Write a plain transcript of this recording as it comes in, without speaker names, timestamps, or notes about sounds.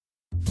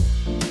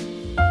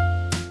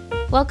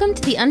Welcome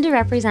to the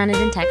Underrepresented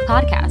in Tech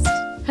podcast,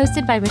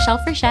 hosted by Michelle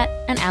Frechette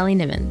and Allie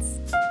Nimmons.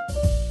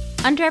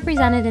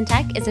 Underrepresented in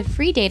Tech is a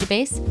free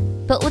database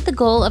built with the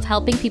goal of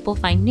helping people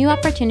find new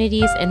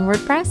opportunities in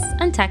WordPress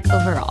and tech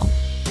overall.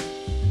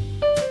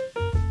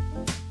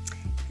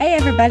 Hey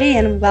everybody,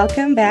 and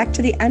welcome back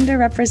to the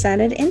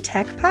Underrepresented in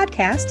Tech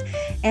podcast.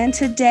 And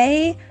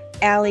today,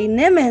 Allie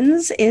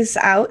Nimmons is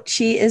out.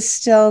 She is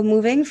still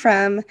moving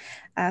from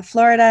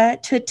Florida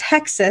to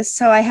Texas.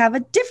 So I have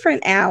a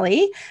different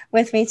Allie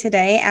with me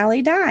today,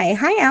 Allie Dye.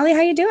 Hi, Allie.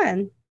 How you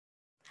doing?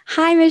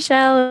 Hi,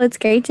 Michelle. It's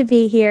great to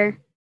be here.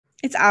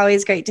 It's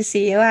always great to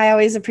see you. I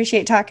always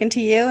appreciate talking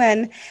to you.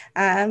 And,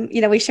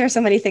 we share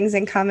so many things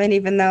in common,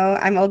 even though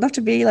I'm old enough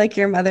to be like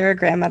your mother or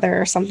grandmother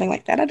or something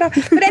like that. I don't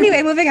know. But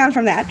anyway, moving on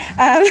from that.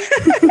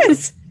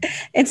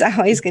 It's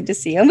always good to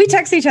see you. And we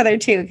text each other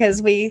too,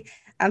 because we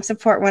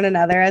support one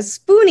another as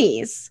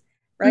spoonies,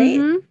 right?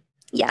 Mm-hmm.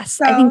 Yes,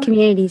 so, I think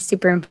community is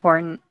super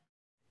important.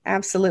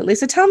 Absolutely.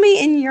 So tell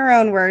me in your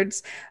own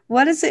words,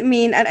 what does it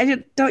mean? And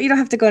you don't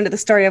have to go into the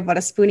story of what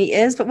a spoonie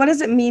is, but what does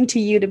it mean to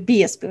you to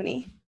be a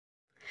spoonie?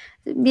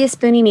 Be a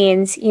spoonie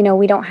means,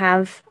 we don't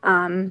have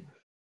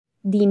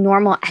the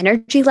normal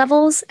energy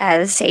levels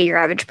as, say, your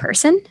average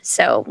person.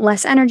 So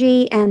less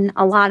energy and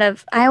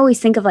I always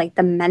think of like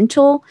the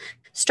mental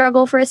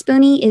struggle for a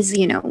spoonie is,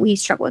 we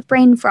struggle with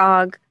brain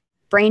fog.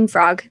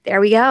 There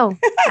we go.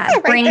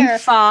 Right brain there.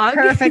 fog.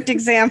 Perfect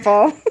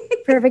example.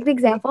 Perfect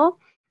example.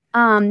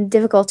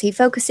 Difficulty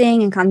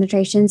focusing and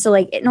concentration. So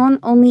it not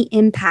only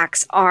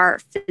impacts our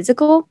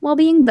physical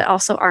well-being, but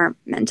also our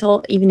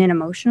mental, even and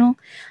emotional.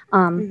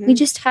 We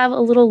just have a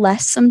little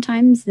less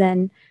sometimes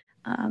than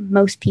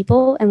most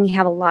people. And we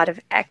have a lot of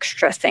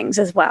extra things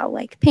as well,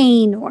 like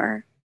pain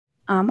or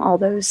all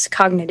those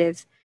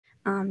cognitive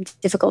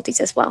difficulties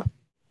as well.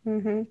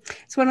 Mm-hmm.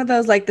 It's one of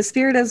those, like, the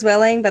spirit is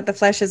willing, but the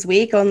flesh is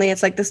weak. Only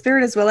it's like the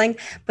spirit is willing,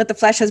 but the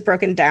flesh has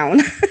broken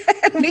down.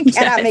 We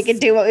cannot make it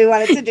do what we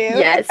want it to do.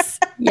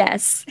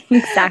 Yes,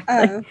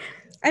 exactly.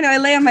 I know I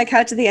lay on my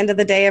couch at the end of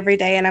the day every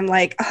day and I'm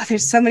like, oh,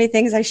 there's so many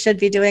things I should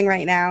be doing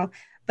right now.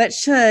 But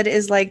should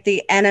is like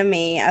the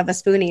enemy of a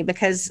spoonie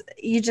because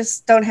you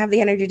just don't have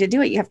the energy to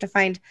do it. You have to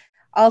find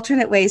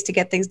alternate ways to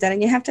get things done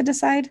and you have to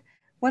decide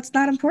what's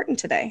not important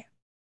today.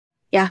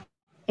 Yeah.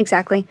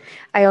 Exactly.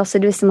 I also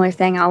do a similar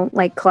thing. I'll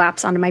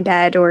collapse onto my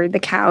bed or the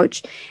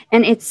couch.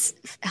 And it's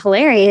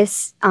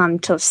hilarious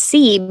to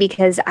see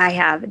because I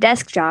have a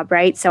desk job,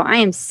 right? So I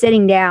am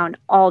sitting down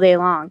all day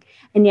long.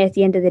 And yet at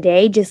the end of the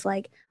day, just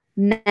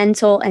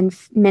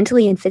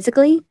mentally and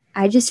physically,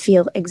 I just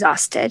feel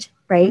exhausted,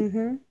 right?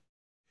 Mm-hmm.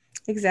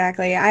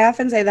 Exactly. I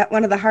often say that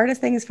one of the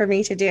hardest things for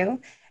me to do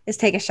is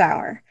take a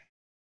shower.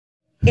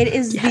 It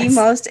is the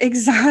most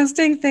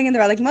exhausting thing in the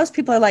world. Like most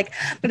people are like,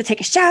 I'm going to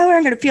take a shower.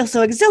 I'm going to feel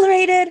so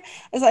exhilarated.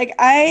 It's like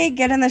I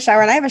get in the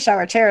shower and I have a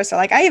shower chair. So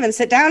I even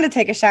sit down to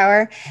take a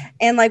shower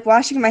and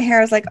washing my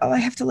hair is like, oh, I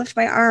have to lift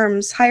my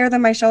arms higher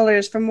than my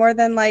shoulders for more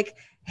than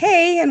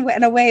hey, and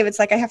in a wave. It's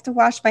like I have to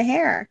wash my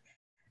hair.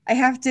 I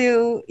have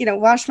to,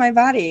 wash my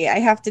body. I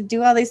have to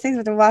do all these things. I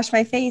have to wash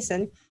my face.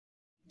 And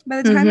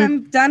by the time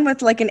I'm done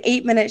with an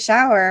 8-minute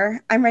shower,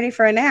 I'm ready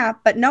for a nap.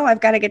 But no, I've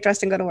got to get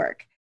dressed and go to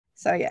work.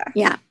 So yeah.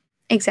 Yeah.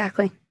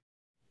 Exactly.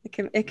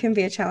 It can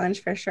be a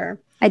challenge for sure.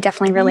 I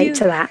definitely relate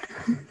to that.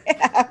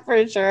 Yeah,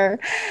 for sure.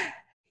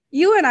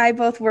 You and I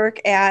both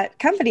work at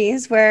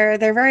companies where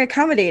they're very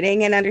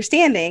accommodating and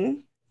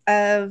understanding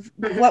of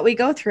what we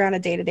go through on a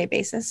day-to-day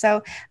basis.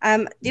 So, tell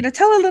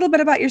a little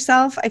bit about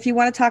yourself. If you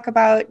want to talk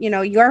about,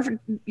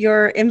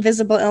 your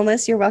invisible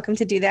illness, you're welcome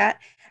to do that.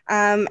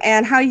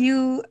 And how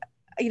you,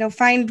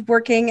 find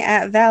working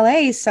at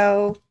Valet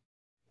so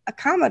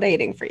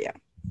accommodating for you.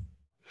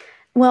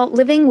 Well,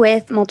 living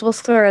with multiple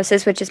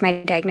sclerosis, which is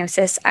my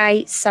diagnosis,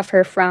 I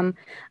suffer from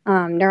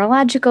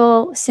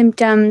neurological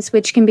symptoms,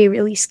 which can be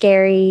really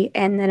scary.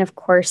 And then, of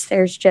course,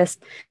 there's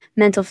just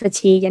mental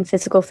fatigue and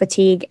physical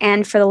fatigue.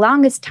 And for the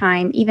longest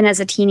time, even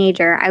as a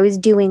teenager, I was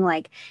doing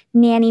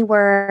nanny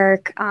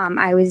work.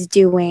 I was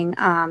doing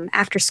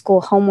after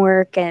school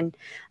homework and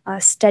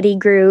study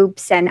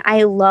groups. And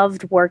I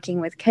loved working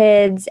with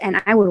kids.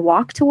 And I would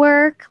walk to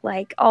work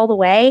all the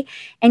way.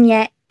 And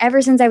yet, ever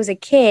since I was a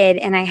kid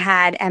and I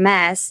had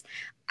MS,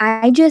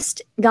 I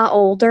just got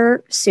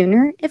older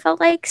sooner, it felt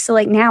like. So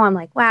now I'm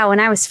wow, when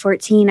I was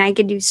 14, I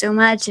could do so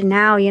much. And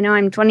now,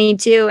 I'm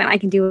 22 and I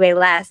can do way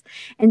less.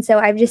 And so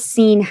I've just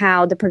seen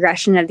how the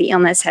progression of the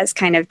illness has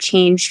kind of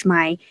changed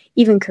my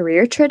even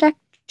career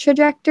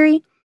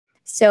trajectory.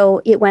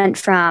 So it went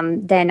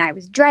from then I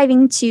was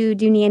driving to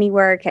do nanny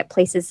work at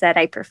places that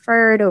I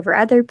preferred over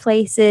other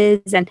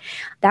places. And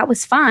that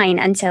was fine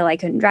until I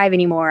couldn't drive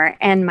anymore.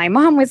 And my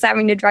mom was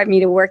having to drive me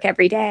to work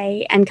every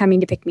day and coming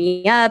to pick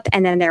me up.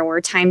 And then there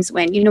were times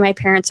when, my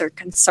parents are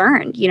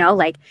concerned,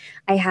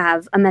 I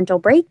have a mental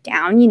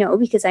breakdown,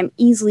 because I'm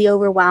easily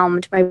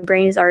overwhelmed. My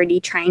brain is already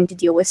trying to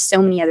deal with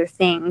so many other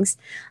things.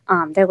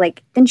 They're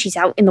then she's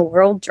out in the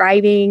world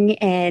driving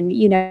and,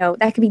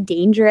 that could be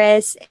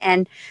dangerous.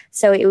 And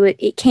so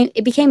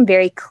it became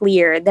very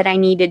clear that I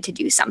needed to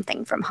do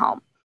something from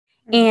home.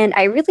 And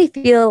I really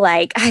feel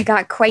like I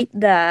got quite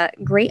the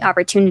great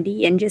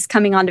opportunity in just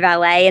coming on to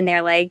Valet, and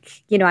they're like,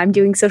 I'm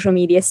doing social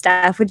media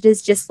stuff, which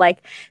is just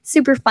like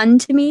super fun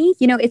to me.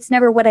 It's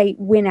never what I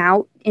went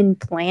out and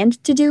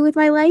planned to do with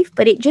my life,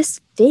 but it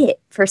just fit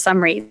for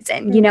some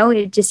reason.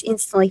 It just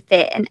instantly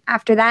fit. And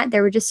after that,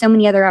 there were just so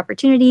many other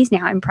opportunities.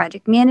 Now I'm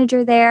project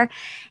manager there.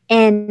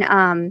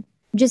 And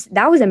just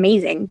that was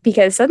amazing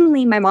because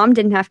suddenly my mom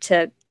didn't have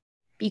to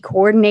be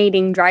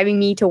coordinating driving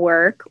me to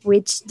work,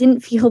 which didn't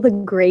feel the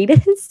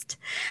greatest.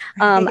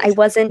 Right. I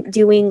wasn't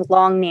doing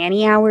long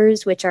nanny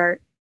hours, which are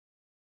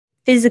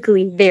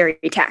physically very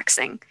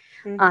taxing.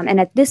 And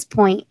at this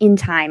point in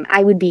time,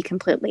 I would be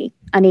completely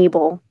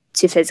unable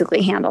to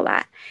physically handle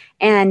that.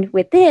 And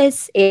with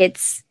this,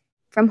 it's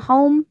from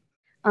home.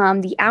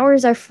 The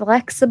hours are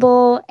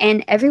flexible,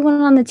 and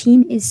everyone on the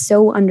team is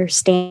so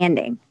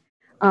understanding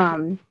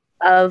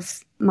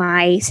of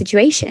my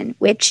situation,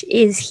 which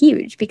is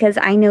huge because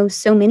I know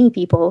so many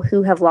people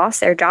who have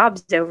lost their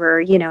jobs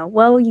over,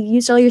 well, you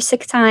used all your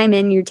sick time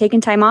and you're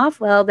taking time off.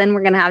 Well, then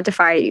we're going to have to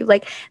fire you.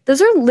 Like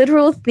those are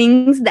literal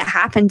things that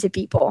happen to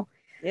people.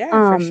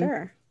 Yeah, for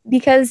sure.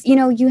 Because,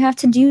 you have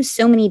to do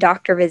so many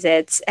doctor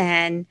visits.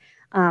 And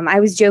I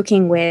was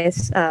joking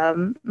with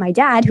my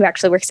dad, who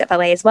actually works at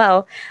Valet as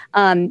well,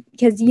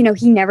 because,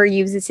 he never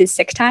uses his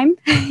sick time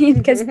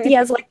because he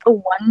has like the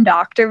one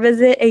doctor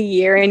visit a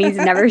year and he's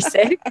never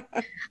sick.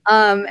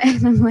 And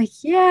I'm like,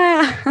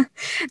 yeah,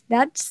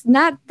 that's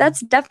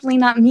definitely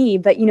not me.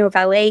 But,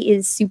 Valet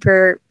is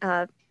super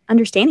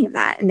understanding of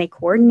that, and they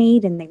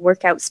coordinate and they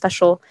work out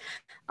special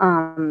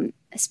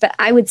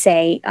I would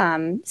say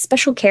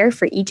special care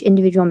for each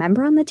individual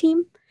member on the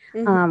team,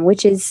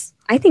 which is,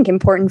 I think,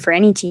 important for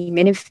any team,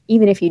 and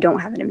even if you don't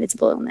have an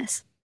invisible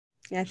illness.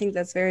 Yeah, I think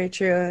that's very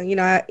true.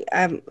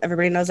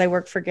 Everybody knows I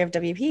work for Give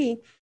WP,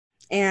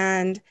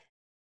 and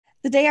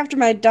the day after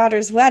my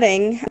daughter's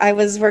wedding, I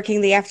was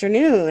working the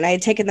afternoon. I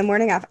had taken the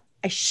morning off.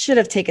 I should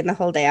have taken the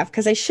whole day off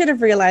because I should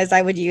have realized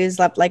I would use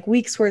up like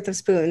weeks worth of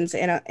spoons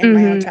in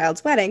my own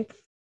child's wedding.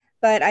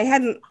 But I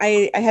hadn't.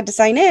 I had to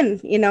sign in,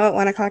 at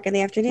 1 o'clock in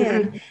the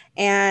afternoon.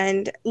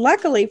 And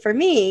luckily for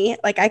me,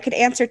 like I could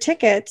answer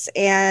tickets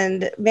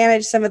and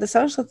manage some of the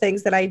social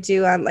things that I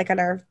do on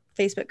our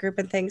Facebook group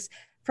and things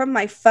from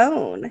my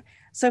phone.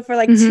 So for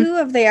 2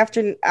 of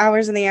the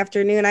hours in the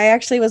afternoon, I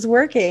actually was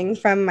working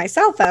from my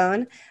cell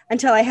phone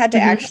until I had to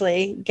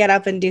actually get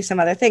up and do some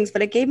other things.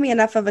 But it gave me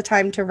enough of a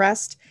time to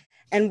rest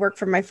and work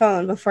from my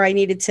phone before I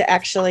needed to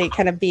actually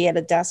kind of be at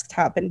a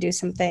desktop and do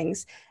some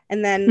things.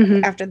 And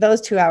then after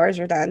those 2 hours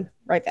were done,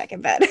 right back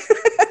in bed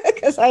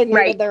because I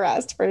needed the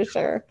rest for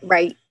sure.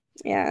 Right.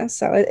 Yeah.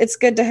 So it's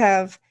good to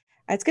have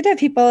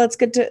people. It's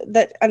good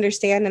that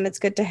understand, and it's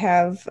good to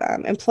have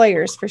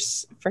employers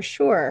for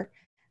sure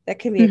that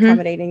can be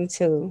accommodating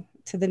to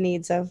the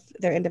needs of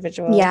their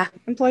individual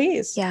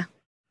employees. Yeah.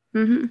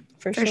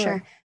 For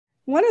sure.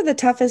 One of the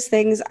toughest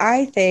things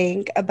I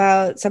think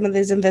about some of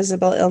these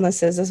invisible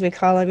illnesses, as we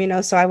call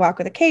them, so I walk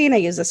with a cane, I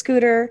use a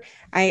scooter,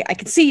 I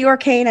can see your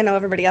cane. I know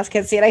everybody else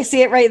can't see it. I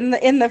see it right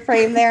in the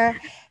frame there.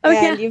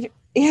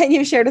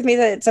 You've shared with me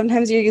that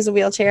sometimes you use a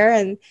wheelchair,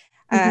 and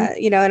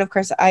and of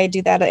course I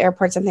do that at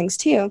airports and things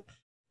too.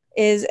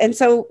 And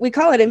so we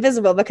call it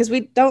invisible because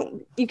we're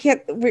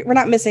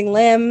not missing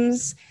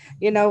limbs,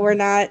 we're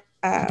not,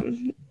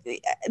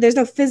 there's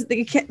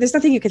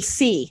nothing you can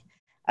see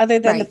other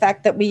than the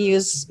fact that we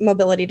use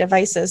mobility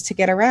devices to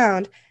get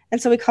around. And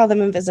so we call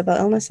them invisible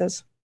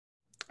illnesses.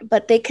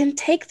 But they can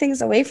take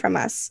things away from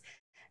us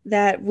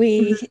that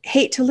we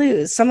hate to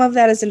lose. Some of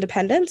that is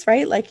independence,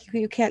 right? Like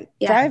you can't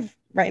drive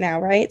right now,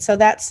 right? So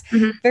that's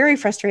very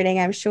frustrating,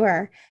 I'm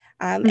sure.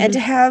 And to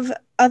have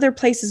other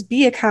places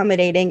be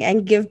accommodating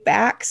and give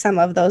back some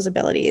of those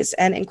abilities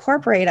and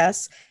incorporate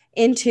us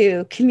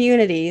into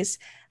communities,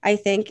 I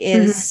think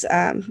is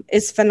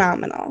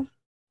phenomenal.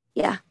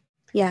 Yeah.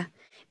 Yeah.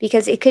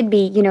 Because it could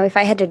be, if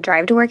I had to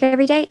drive to work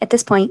every day, at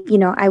this point,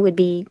 I would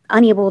be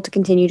unable to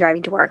continue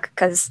driving to work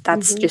because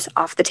that's just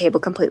off the table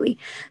completely.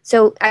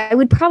 So I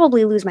would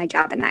probably lose my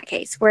job in that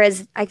case.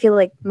 Whereas I feel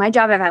like my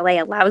job at Valet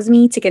allows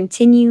me to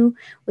continue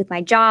with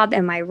my job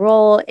and my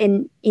role,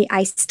 and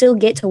I still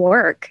get to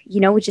work,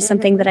 which is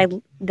something that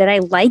I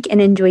like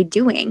and enjoy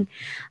doing.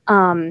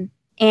 And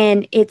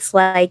it's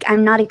like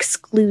I'm not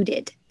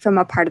excluded from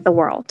a part of the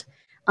world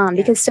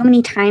because so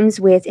many times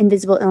with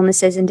invisible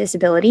illnesses and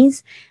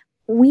disabilities,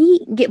 we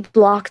get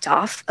blocked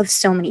off of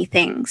so many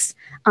things.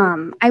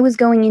 I was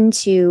going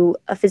into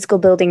a physical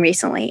building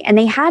recently, and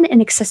they had an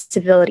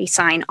accessibility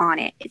sign on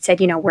it. It said,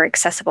 we're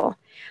accessible.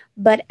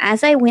 But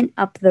as I went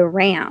up the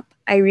ramp,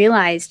 I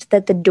realized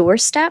that the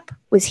doorstep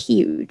was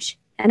huge,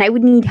 and I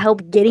would need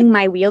help getting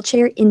my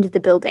wheelchair into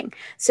the building.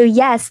 So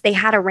yes, they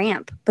had a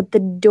ramp, but the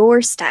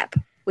doorstep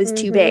was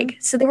too big.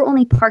 So they were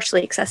only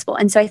partially accessible.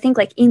 And so I think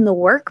in the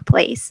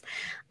workplace,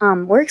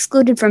 we're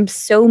excluded from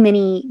so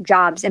many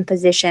jobs and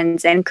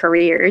positions and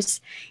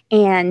careers.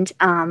 And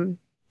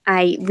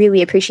I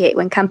really appreciate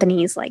when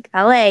companies like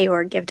Valet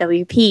or Give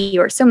WP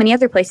or so many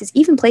other places,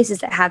 even places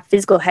that have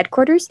physical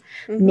headquarters,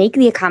 make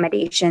the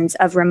accommodations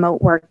of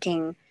remote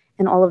working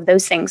and all of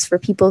those things for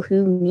people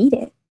who need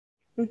it.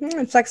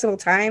 And flexible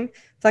time,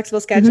 flexible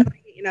scheduling,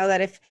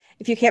 that if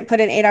you can't put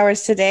in 8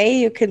 hours today,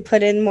 you can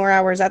put in more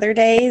hours other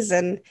days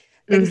and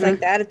things like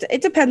that.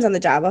 It depends on the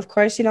job. Of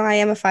course, I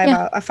am a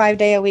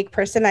 5-day-a-week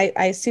person. I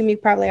assume you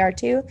probably are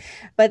too,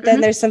 but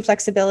then there's some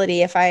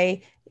flexibility. If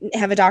I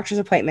have a doctor's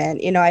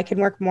appointment, I can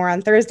work more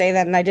on Thursday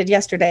than I did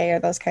yesterday or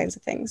those kinds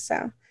of things.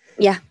 So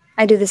yeah,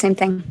 I do the same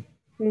thing.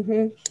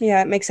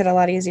 Yeah, it makes it a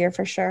lot easier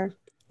for sure.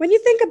 When you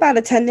think about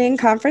attending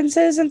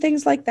conferences and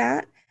things like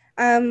that,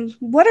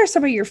 what are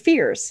some of your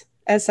fears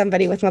as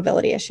somebody with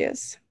mobility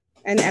issues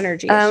and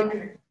energy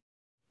issues?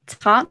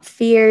 Top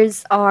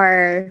fears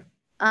are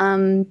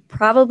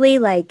probably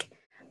like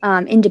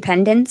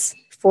independence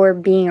for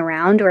being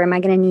around, or am I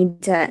going to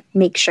need to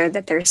make sure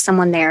that there's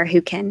someone there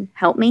who can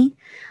help me?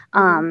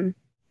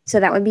 So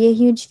that would be a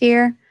huge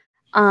fear.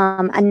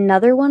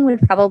 Another one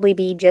would probably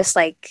be just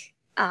like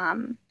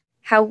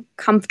how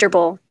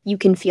comfortable you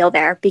can feel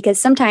there,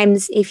 because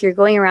sometimes if you're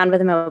going around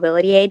with a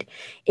mobility aid,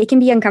 it can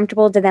be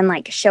uncomfortable to then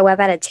like show up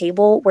at a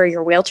table where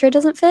your wheelchair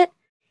doesn't fit,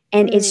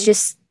 and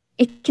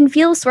it can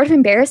feel sort of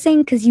embarrassing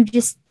because you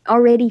just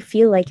already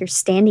feel like you're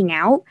standing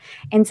out,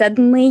 and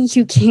suddenly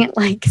you can't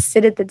like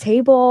sit at the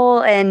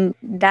table, and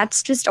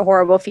that's just a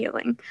horrible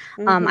feeling.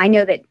 I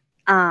know that.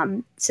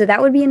 So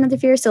that would be another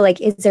fear. So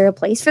like, is there a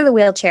place for the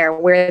wheelchair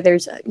where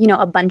there's,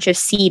 a bunch of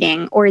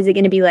seating, or is it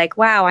going to be like,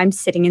 wow, I'm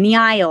sitting in the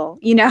aisle,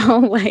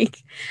 like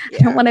I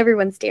don't want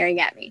everyone staring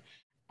at me.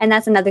 And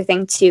that's another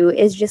thing too,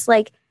 is just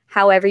like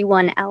how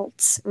everyone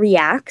else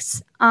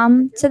reacts,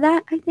 to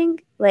that. I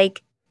think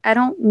like, I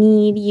don't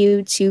need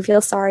you to feel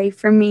sorry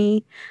for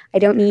me. I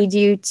don't need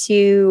you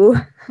to,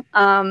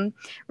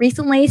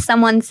 recently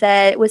someone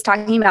was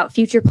talking about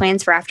future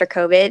plans for after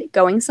COVID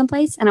going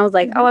someplace. And I was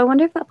like, oh, I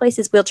wonder if that place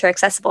is wheelchair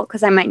accessible,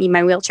 because I might need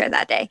my wheelchair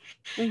that day.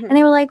 And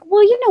they were like,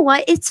 well, you know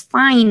what? It's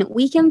fine.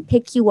 We can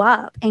pick you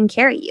up and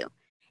carry you.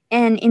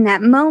 And in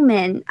that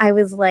moment, I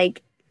was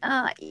like,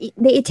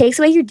 it takes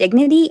away your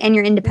dignity and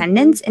your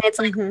independence. And it's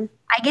like,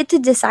 I get to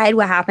decide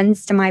what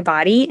happens to my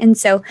body. And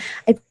so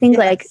I think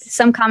like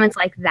some comments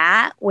like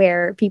that,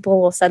 where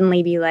people will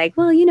suddenly be like,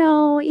 well,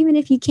 even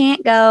if you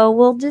can't go,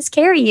 we'll just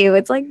carry you.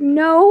 It's like,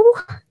 no,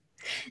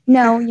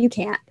 you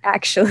can't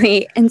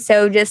actually. And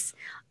so just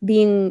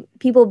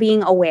people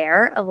being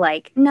aware of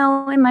like,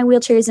 no, and my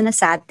wheelchair isn't a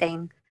sad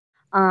thing.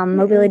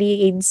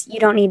 Mobility aids, you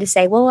don't need to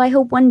say, well, I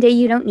hope one day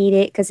you don't need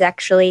it, because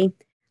actually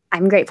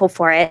I'm grateful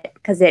for it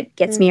because it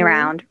gets me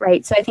around.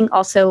 Right. So I think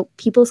also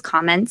people's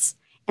comments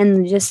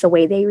and just the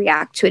way they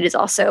react to it is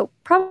also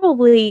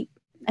probably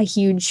a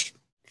huge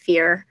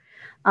fear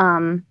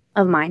of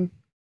mine.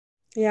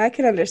 Yeah, I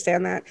can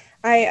understand that.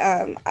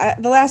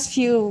 The last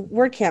few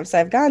word camps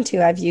I've gone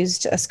to, I've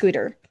used a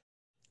scooter.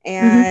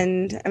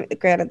 And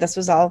granted, this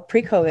was all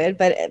pre-COVID,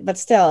 but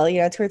still,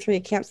 2 or 3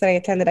 camps that I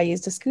attended, I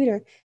used a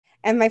scooter.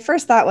 And my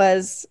first thought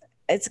was,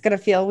 it's going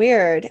to feel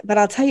weird. But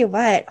I'll tell you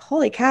what,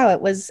 holy cow,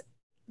 it was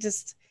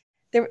just...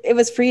 It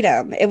was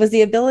freedom. It was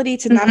the ability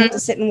to not have to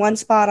sit in one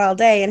spot all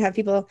day and have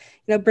people,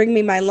 bring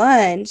me my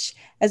lunch,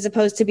 as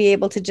opposed to be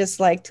able to just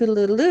like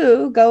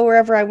toodaloo go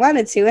wherever I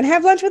wanted to and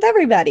have lunch with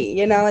everybody,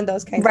 and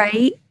those kinds of things.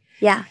 Right.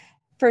 Yeah.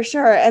 For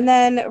sure. And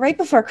then right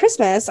before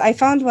Christmas, I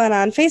found one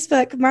on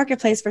Facebook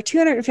Marketplace for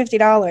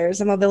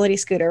 $250, a mobility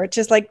scooter, which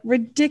is like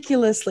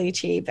ridiculously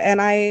cheap. And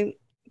I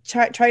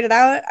tried it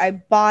out. I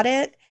bought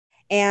it.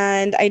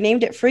 And I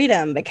named it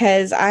Freedom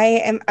because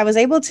I was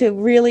able to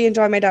really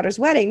enjoy my daughter's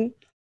wedding,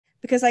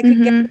 because I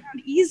could get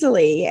around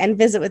easily and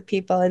visit with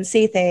people and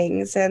see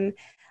things. And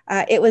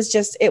it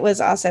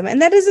was awesome.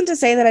 And that isn't to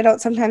say that I don't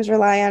sometimes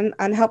rely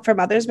on help from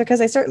others, because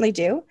I certainly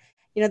do.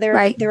 They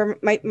were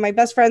my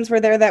best friends were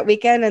there that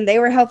weekend, and they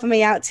were helping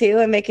me out too,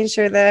 and making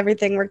sure that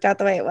everything worked out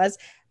the way it was.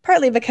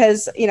 Partly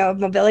because, of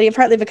mobility, and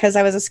partly because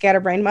I was a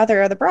scatterbrained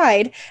mother of the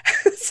bride.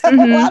 So a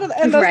lot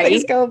of those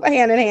things go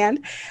hand in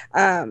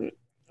hand.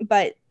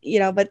 But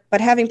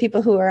having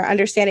people who are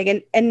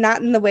understanding and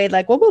not in the way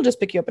like, well, we'll just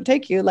pick you up and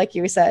take you, like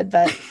you said,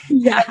 but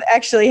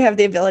actually have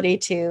the ability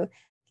to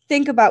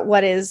think about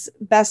what is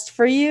best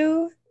for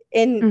you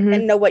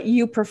and know what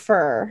you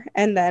prefer,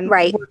 and then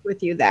work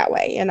with you that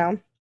way,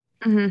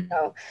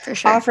 So for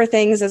sure. Offer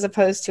things as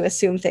opposed to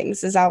assume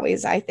things is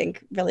always, I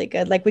think, really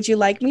good. Like, would you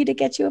like me to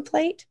get you a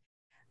plate?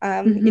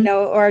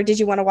 Or did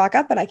you want to walk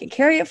up and I can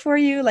carry it for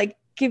you? Like,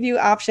 give you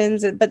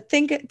options, but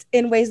think it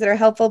in ways that are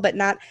helpful, but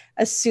not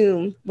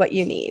assume what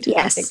you need.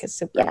 I think is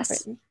super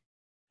important.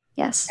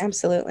 Yes,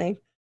 absolutely.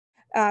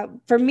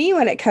 For me,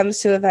 when it comes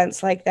to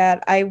events like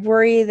that, I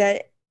worry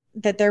that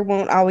there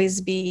won't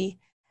always be,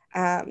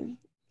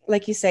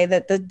 like you say,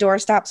 that the door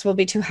stops will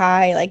be too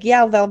high. Like,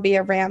 there'll be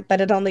a ramp, but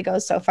it only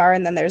goes so far.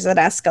 And then there's an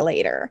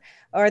escalator,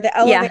 or the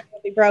elevator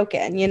will be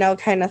broken,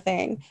 kind of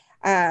thing.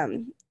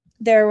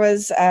 There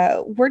was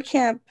a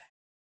WordCamp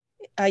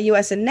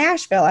US in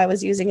Nashville. I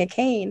was using a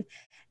cane,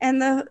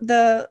 and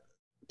the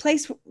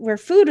place where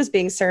food was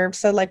being served,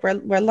 so like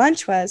where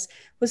lunch was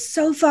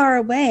so far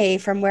away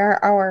from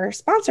where our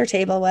sponsor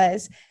table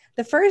was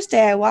The first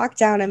day I walked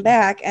down and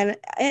back, and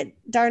it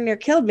darn near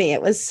killed me.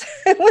 It was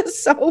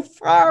so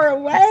far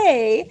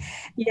away.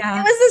 Yeah.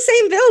 It was the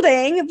same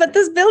building, but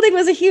this building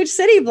was a huge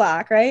city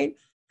block, right?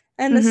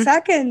 And the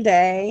second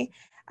day,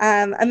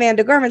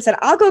 Amanda Gorman said,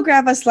 I'll go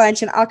grab us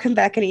lunch and I'll come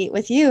back and eat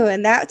with you.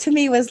 And that to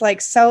me was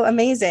like so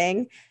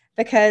amazing,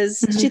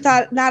 because she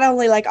thought not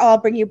only like, oh, I'll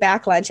bring you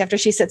back lunch after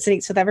she sits and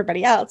eats with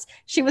everybody else.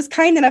 She was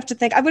kind enough to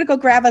think, I'm going to go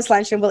grab us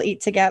lunch and we'll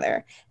eat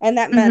together. And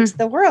that meant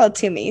the world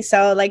to me.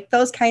 So like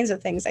those kinds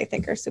of things I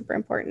think are super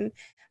important.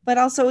 But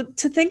also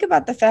to think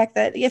about the fact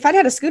that if I'd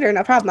had a scooter,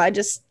 no problem, I'd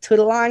just toot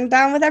along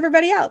down with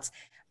everybody else.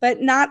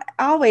 But not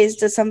always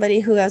does somebody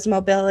who has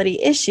mobility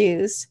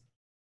issues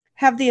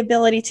have the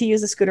ability to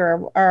use a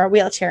scooter or a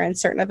wheelchair in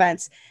certain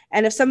events.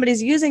 And if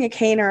somebody's using a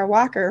cane or a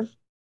walker,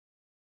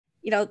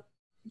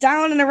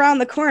 down and around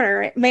the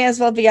corner, it may as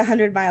well be a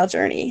 100-mile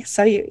journey.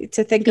 So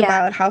to think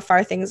about how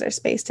far things are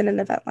spaced in an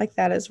event like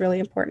that is really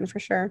important for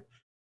sure.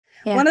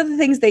 Yeah. One of the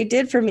things they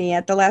did for me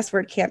at the last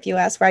WordCamp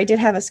US, where I did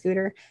have a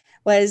scooter,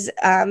 was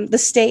the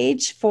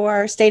stage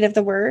for State of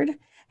the Word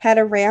had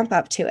a ramp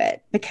up to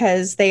it,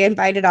 because they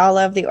invited all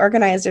of the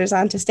organizers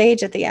onto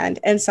stage at the end.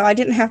 And so I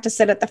didn't have to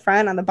sit at the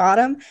front on the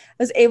bottom. I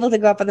was able to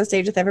go up on the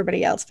stage with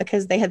everybody else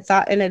because they had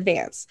thought in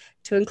advance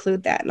to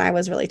include that. And I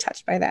was really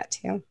touched by that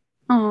too.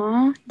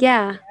 Aw,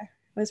 yeah.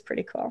 It was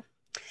pretty cool.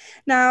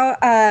 Now,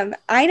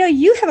 I know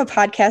you have a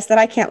podcast that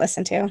I can't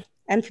listen to.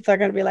 And people are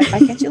going to be like, why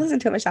can't you listen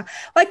to it, Michelle?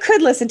 Well, I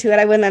could listen to it.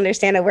 I wouldn't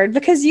understand a word,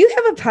 because you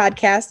have a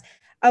podcast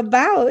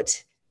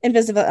about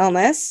invisible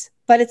illness,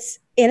 but it's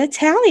in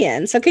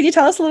Italian. So could you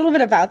tell us a little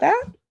bit about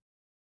that?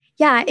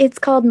 Yeah, it's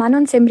called Ma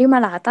non sembri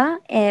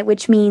malata,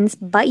 which means,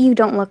 but you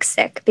don't look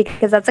sick,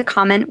 because that's a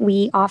comment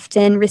we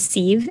often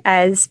receive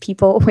as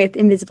people with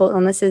invisible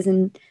illnesses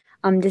and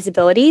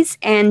disabilities.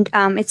 And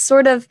it's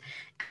sort of,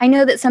 I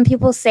know that some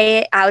people say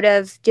it out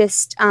of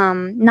just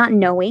not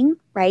knowing,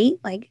 right?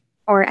 Like,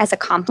 or as a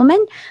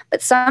compliment,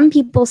 but some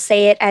people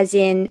say it as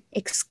in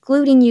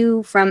excluding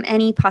you from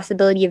any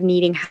possibility of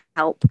needing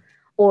help,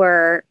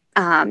 or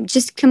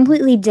just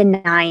completely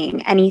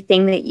denying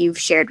anything that you've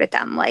shared with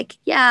them. Like,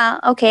 yeah,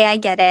 okay, I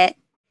get it.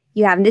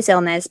 You have this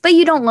illness, but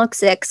you don't look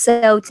sick.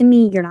 So to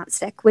me, you're not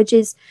sick, which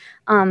is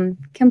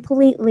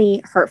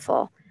completely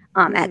hurtful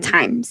at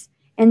times.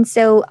 And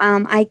so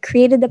I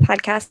created the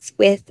podcast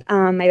with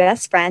my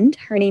best friend.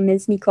 Her name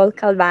is Nicole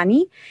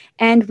Calvani,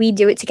 and we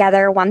do it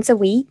together once a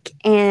week.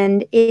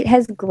 And it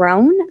has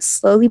grown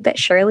slowly but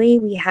surely.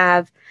 We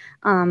have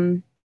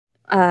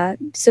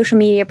social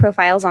media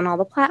profiles on all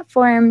the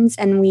platforms,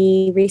 and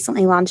we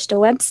recently launched a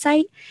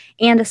website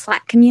and a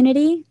Slack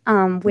community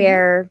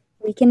where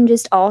we can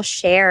just all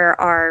share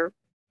our,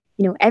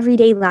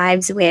 everyday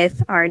lives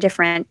with our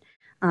different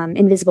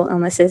invisible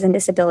illnesses and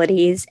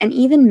disabilities, and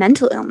even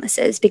mental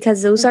illnesses,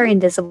 because those are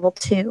invisible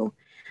too.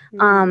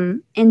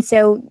 And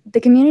so the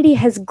community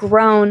has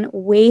grown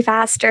way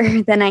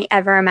faster than I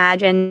ever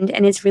imagined,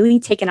 and it's really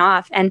taken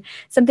off. And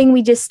something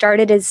we just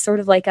started as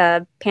sort of like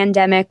a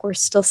pandemic, we're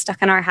still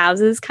stuck in our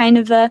houses kind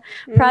of a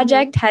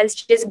project, has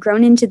just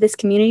grown into this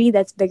community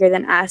that's bigger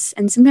than us.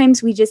 And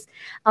sometimes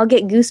I'll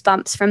get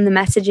goosebumps from the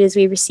messages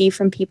we receive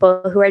from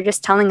people who are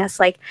just telling us,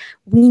 like,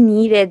 we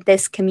needed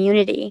this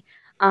community.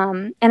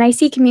 And I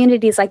see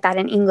communities like that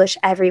in English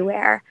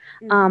everywhere,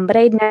 but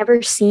I had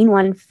never seen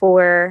one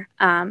for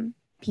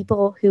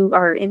people who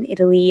are in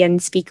Italy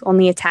and speak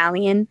only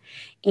Italian.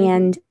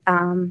 And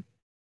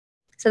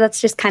so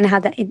that's just kind of how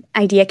the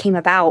idea came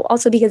about.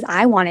 Also because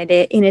I wanted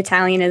it in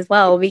Italian as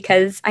well,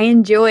 because I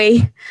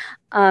enjoy,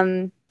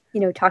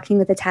 talking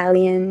with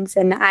Italians,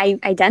 and I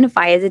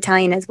identify as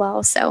Italian as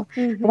well. So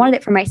I wanted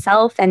it for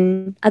myself,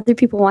 and other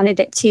people wanted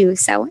it too.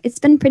 So it's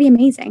been pretty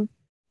amazing.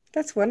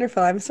 That's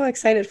wonderful. I'm so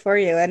excited for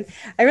you. And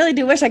I really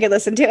do wish I could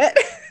listen to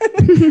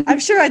it. I'm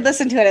sure I'd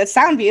listen to it. It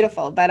sounds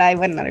beautiful, but I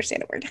wouldn't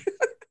understand a word.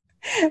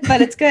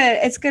 But it's good.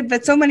 It's good.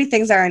 But so many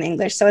things are in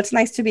English. So it's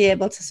nice to be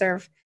able to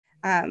serve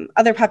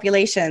other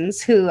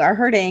populations who are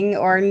hurting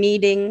or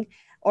needing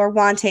or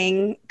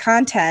wanting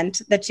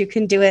content, that you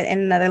can do it in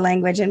another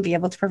language and be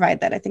able to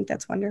provide that. I think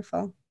that's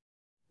wonderful.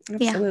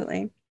 Absolutely.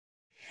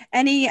 Yeah.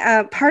 Any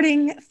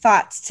parting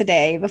thoughts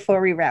today before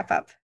we wrap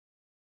up?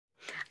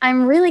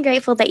 I'm really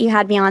grateful that you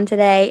had me on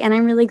today, and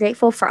I'm really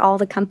grateful for all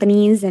the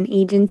companies and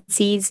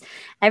agencies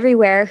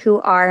everywhere who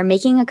are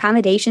making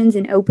accommodations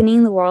and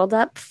opening the world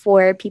up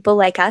for people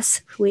like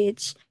us,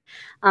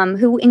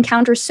 who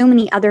encounter so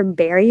many other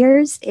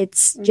barriers.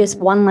 It's just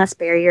one less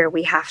barrier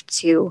we have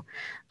to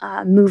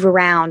move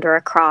around or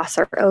across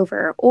or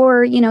over,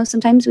 or,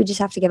 sometimes we just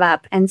have to give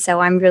up. And so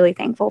I'm really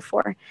thankful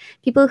for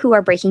people who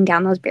are breaking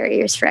down those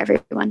barriers for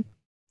everyone.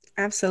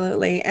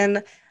 Absolutely.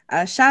 And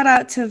shout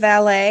out to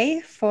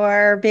Valet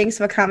for being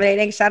so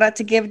accommodating. Shout out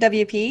to Give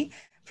WP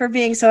for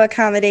being so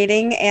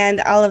accommodating, and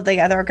all of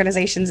the other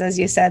organizations, as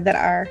you said, that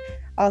are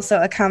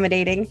also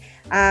accommodating.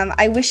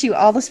 I wish you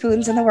all the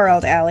spoons in the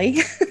world, Allie.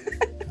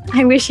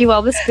 I wish you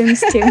all the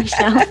spoons too,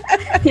 Michelle,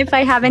 if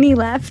I have any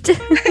left.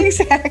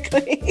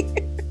 Exactly.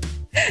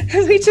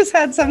 We just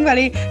had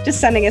somebody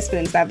just sending us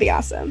spoons. That'd be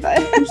awesome. But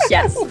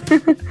yes.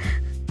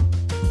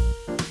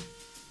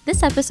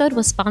 This episode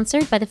was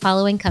sponsored by the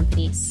following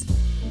companies.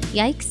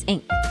 Yikes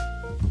Inc.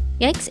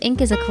 Yikes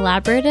Inc. is a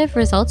collaborative,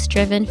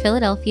 results-driven,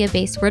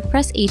 Philadelphia-based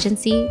WordPress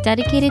agency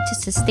dedicated to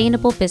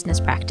sustainable business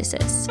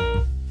practices.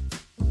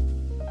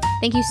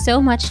 Thank you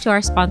so much to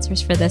our sponsors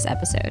for this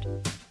episode.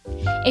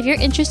 If you're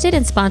interested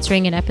in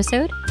sponsoring an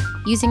episode,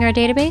 using our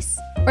database,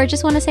 or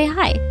just want to say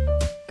hi,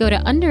 go to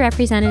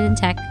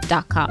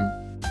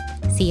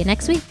underrepresentedintech.com. See you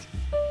next week.